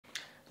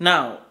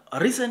Now,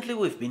 recently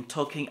we've been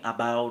talking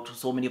about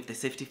so many of the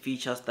safety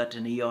features that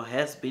NIO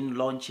has been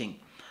launching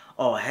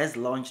or has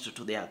launched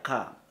to their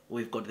car.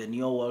 We've got the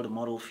NIO World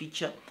Model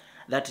feature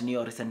that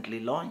NIO recently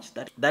launched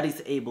that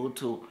is able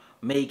to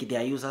make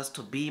their users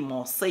to be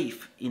more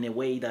safe in a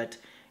way that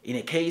in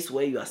a case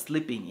where you are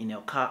sleeping in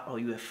your car or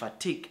you are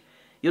fatigued,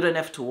 you don't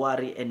have to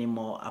worry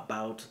anymore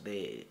about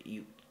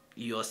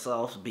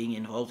yourself being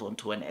involved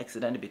onto an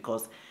accident,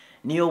 because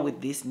NIO,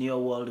 with this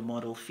NIO World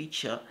Model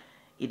feature,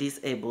 it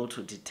is able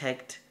to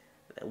detect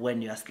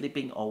when you are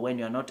sleeping or when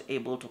you are not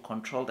able to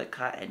control the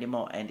car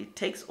anymore, and it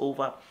takes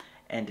over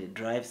and it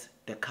drives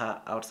the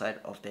car outside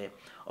of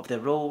the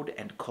road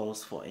and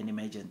calls for an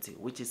emergency,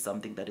 which is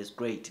something that is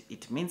great.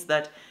 It means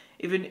that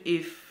even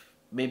if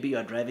maybe you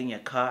are driving a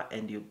car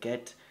and you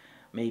get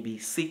maybe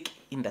sick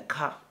in the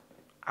car,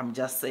 I'm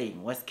just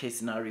saying worst case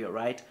scenario,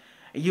 right?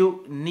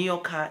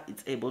 NIO car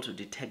is able to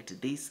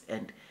detect this,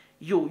 and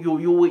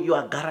you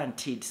are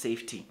guaranteed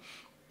safety,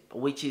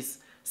 which is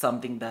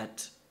something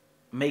that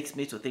makes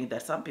me to think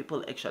that some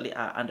people actually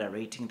are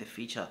underrating the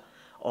feature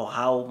or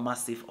how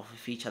massive of a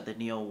feature the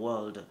NIO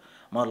World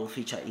Model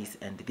feature is.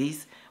 And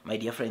this, my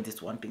dear friends,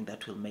 is one thing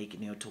that will make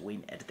NIO to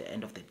win at the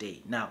end of the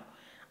day. Now,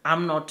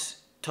 I'm not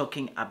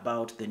talking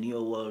about the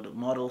NIO World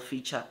Model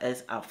feature,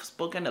 as I've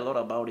spoken a lot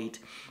about it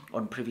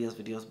on previous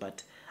videos,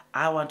 but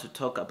I want to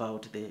talk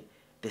about the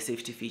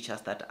safety features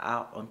that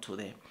are onto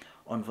the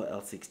Onvo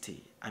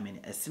L60. I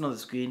mean, as seen on the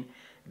screen,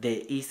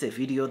 there is a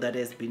video that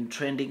has been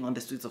trending on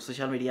the streets of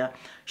social media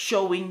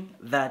showing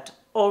that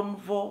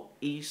Onvo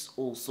is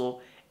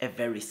also a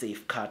very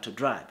safe car to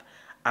drive.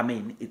 I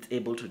mean, it's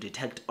able to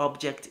detect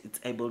objects, it's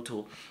able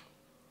to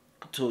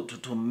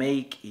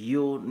make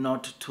you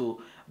not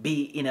to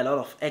be in a lot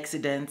of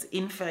accidents.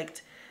 In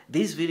fact,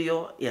 this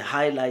video, it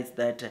highlights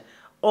that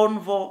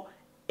Onvo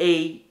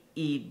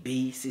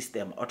AEB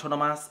system,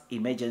 Autonomous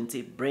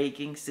Emergency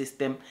Braking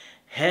System,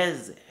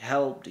 has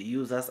helped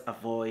users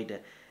avoid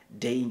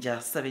danger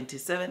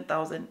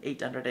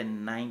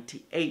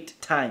 77,898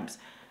 times,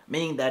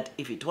 meaning that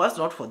if it was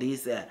not for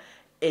this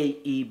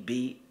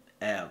AEB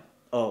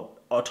or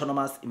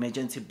Autonomous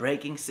Emergency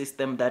Braking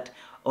System that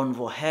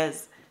Onvo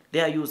has,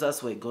 their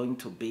users were going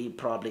to be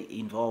probably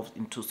involved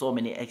into so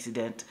many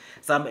accidents.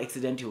 Some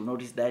accident, you'll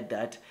notice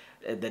that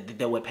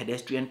there were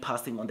pedestrians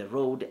passing on the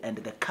road, and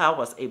the car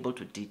was able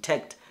to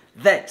detect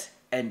that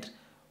and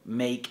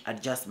make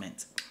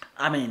adjustments.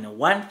 I mean,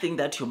 one thing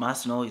that you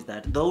must know is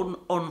that though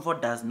Onvo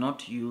does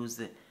not use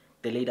the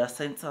LiDAR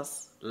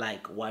sensors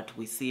like what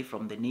we see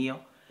from the NIO,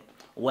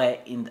 where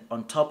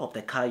on top of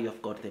the car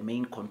you've got the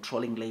main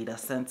controlling LiDAR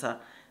sensor,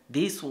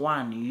 this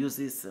one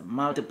uses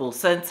multiple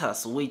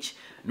sensors, which,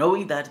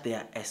 knowing that they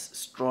are as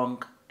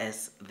strong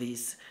as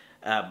this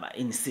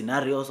in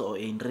scenarios or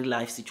in real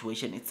life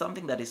situation, it's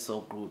something that is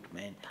so good,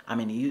 man. I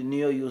mean,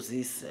 NIO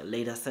uses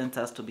LiDAR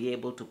sensors to be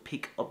able to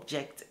pick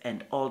objects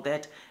and all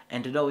that,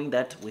 and knowing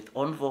that with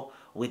Onvo,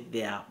 with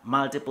their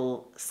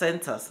multiple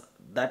sensors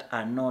that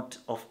are not,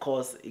 of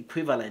course,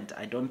 equivalent,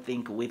 I don't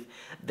think, with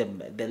the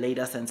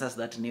LiDAR sensors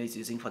that NIO is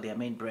using for their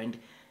main brand,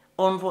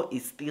 Onvo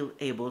is still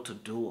able to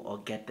do or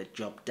get the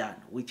job done,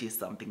 which is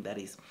something that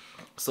is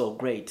so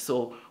great.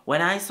 So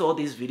when I saw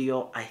this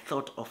video, I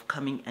thought of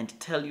coming and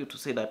tell you to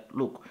say that,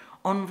 look,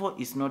 Onvo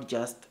is not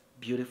just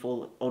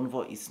beautiful.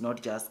 Onvo is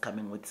not just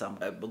coming with some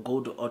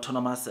good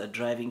autonomous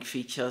driving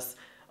features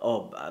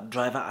or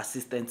driver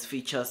assistance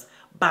features,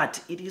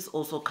 but it is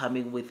also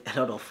coming with a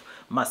lot of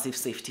massive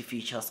safety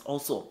features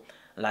also,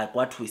 like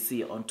what we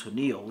see onto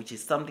NIO, which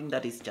is something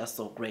that is just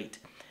so great.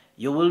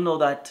 You will know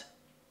that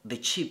the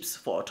chips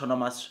for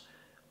autonomous,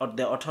 or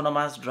the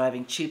autonomous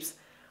driving chips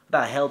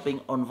that are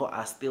helping Onvo,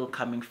 are still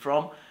coming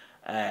from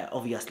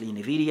obviously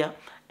NVIDIA,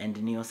 and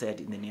NIO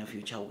said in the near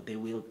future they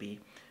will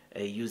be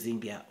using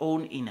their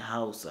own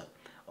in-house,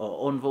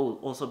 or Onvo will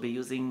also be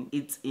using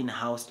its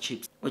in-house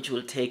chips, which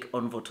will take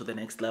Onvo to the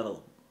next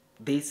level.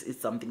 This is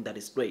something that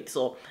is great.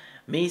 So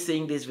me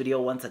seeing this video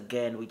once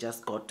again, we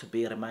just got to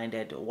be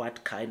reminded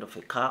what kind of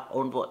a car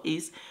Onvo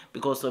is,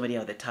 because so many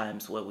of the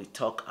times where we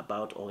talk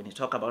about, or when you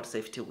talk about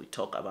safety, we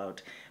talk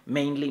about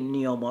mainly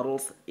NIO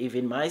models.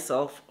 Even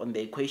myself on the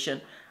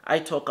equation, I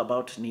talk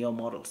about NIO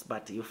models,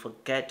 but you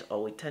forget,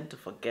 or we tend to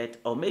forget,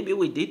 or maybe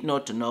we did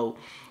not know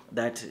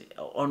that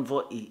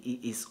Onvo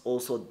is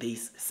also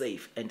this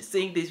safe. And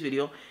seeing this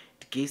video,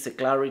 gives a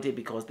clarity,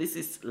 because this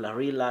is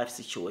real life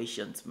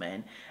situations,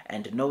 man,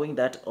 and knowing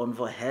that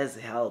Onvo has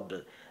helped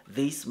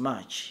this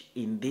much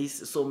in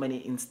these so many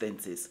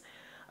instances,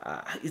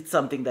 it's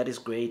something that is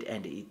great.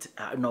 And it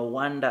no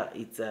wonder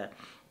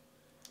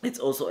it's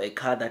also a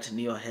car that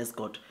NIO has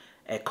got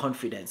a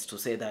confidence to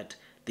say that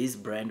this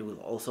brand will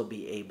also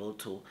be able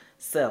to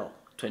sell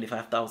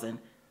 25,000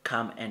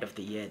 come end of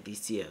the year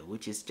this year,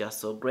 which is just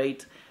so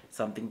great.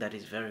 Something that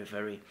is very,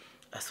 very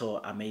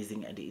so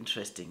amazing and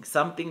interesting.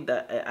 Something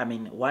that, I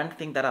mean, one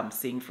thing that I'm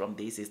seeing from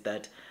this is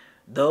that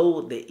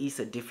though there is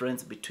a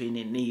difference between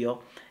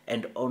NIO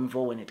and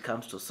Onvo when it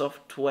comes to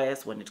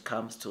softwares, when it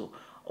comes to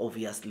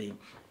obviously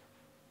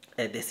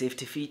the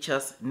safety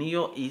features,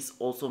 NIO is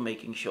also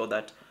making sure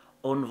that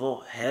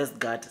Onvo has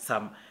got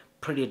some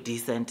pretty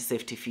decent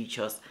safety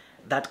features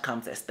that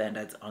comes as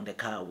standards on the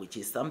car, which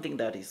is something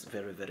that is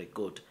very, very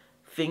good.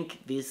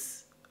 Think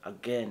this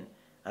again,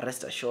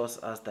 rest assures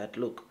us that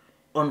look,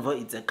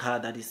 Onvo is a car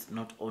that is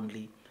not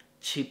only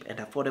cheap and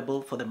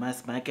affordable for the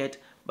mass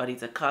market, but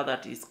it's a car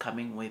that is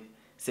coming with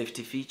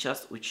safety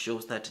features, which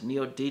shows that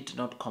NIO did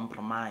not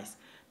compromise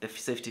the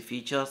safety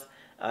features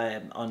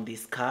on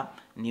this car.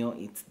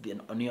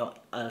 NIO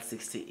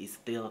L60 is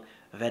still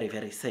very,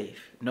 very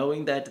safe.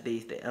 Knowing that there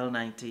is the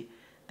L90,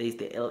 there is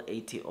the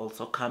L80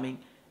 also coming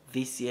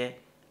this year,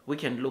 we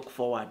can look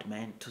forward,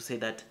 man, to say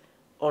that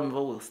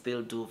Onvo will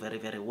still do very,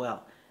 very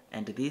well.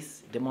 And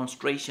this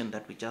demonstration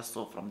that we just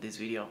saw from this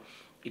video,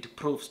 it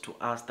proves to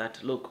us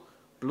that look,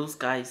 blue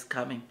sky is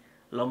coming,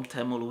 long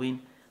term will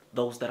win.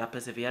 Those that are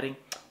persevering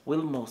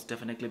will most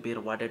definitely be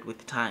rewarded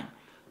with time.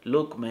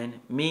 Look, man,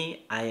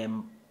 me, I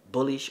am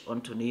bullish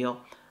onto NIO.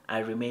 I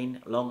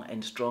remain long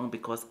and strong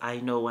because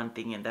I know one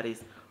thing, and that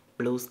is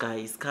blue sky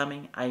is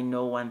coming. I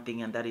know one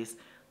thing, and that is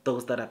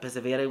those that are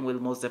persevering will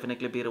most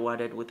definitely be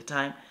rewarded with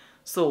time.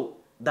 So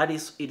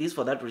it is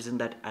for that reason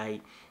that I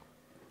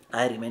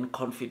remain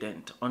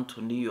confident onto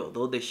NIO,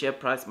 though the share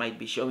price might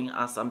be showing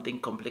us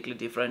something completely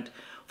different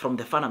from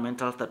the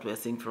fundamentals that we're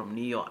seeing from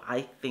NIO.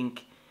 I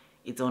think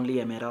it's only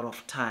a matter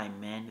of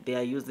time, man. They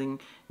are using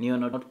NIO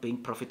not being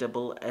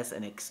profitable as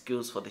an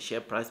excuse for the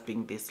share price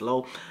being this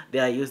low. They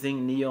are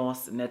using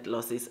NIO's net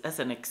losses as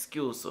an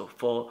excuse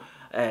for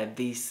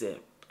this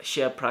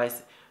share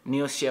price,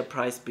 NIO's share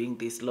price being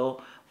this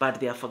low. But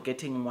they are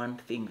forgetting one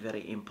thing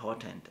very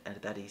important, and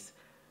that is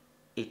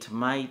it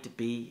might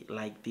be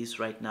like this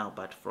right now,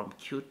 but from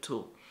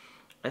Q2,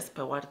 as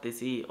per what the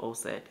CEO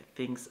said,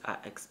 things are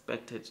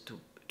expected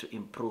to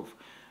improve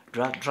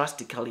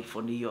drastically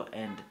for NIO.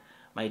 And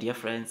my dear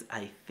friends,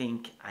 I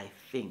think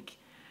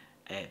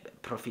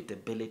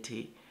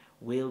profitability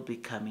will be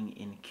coming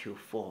in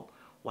Q4.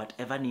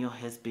 Whatever NIO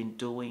has been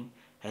doing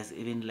has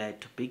even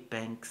led to big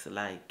banks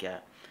like,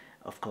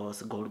 of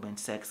course, Goldman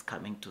Sachs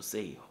coming to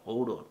say,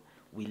 hold on,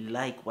 we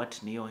like what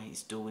NIO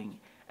is doing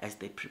as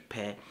they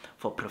prepare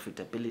for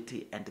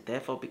profitability, and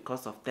therefore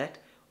because of that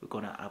we're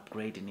gonna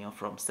upgrade NIO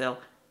from sell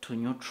to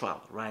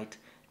neutral, right?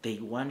 They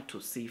want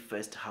to see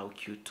first how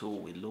Q2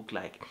 will look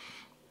like,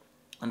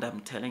 and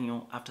I'm telling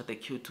you, after the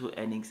Q2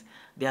 earnings,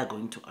 they are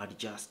going to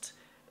adjust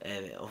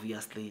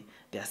obviously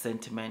their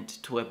sentiment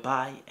to a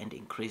buy and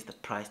increase the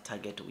price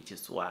target, which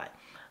is why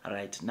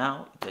right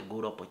now it's a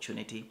good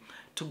opportunity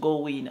to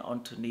go in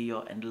onto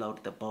NIO and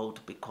load the boat,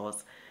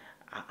 because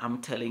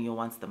I'm telling you,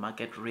 once the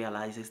market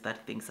realizes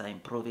that things are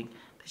improving,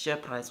 the share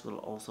price will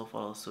also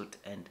follow suit.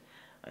 And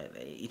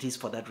it is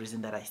for that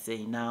reason that I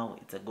say now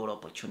it's a good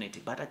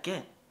opportunity. But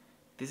again,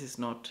 this is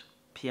not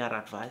PR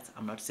advice.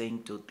 I'm not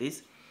saying do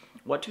this.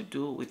 What you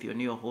do with your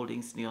NIO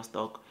holdings, NIO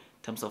stock,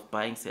 in terms of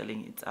buying,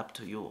 selling, it's up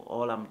to you.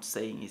 All I'm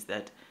saying is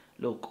that,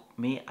 look,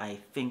 me, I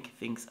think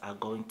things are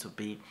going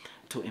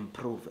to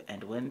improve.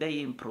 And when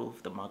they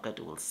improve, the market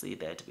will see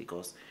that,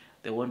 because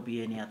there won't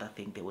be any other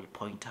thing they will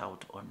point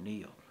out on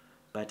NIO.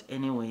 But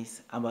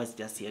anyways, I was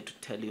just here to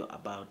tell you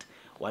about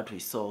what we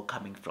saw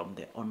coming from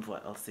the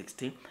Onvo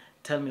L60.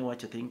 Tell me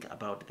what you think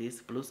about this.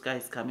 Blue sky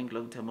is coming,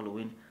 long term will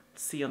win.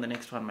 See you on the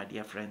next one, my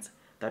dear friends.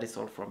 That is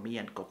all from me,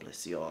 and God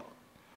bless you all.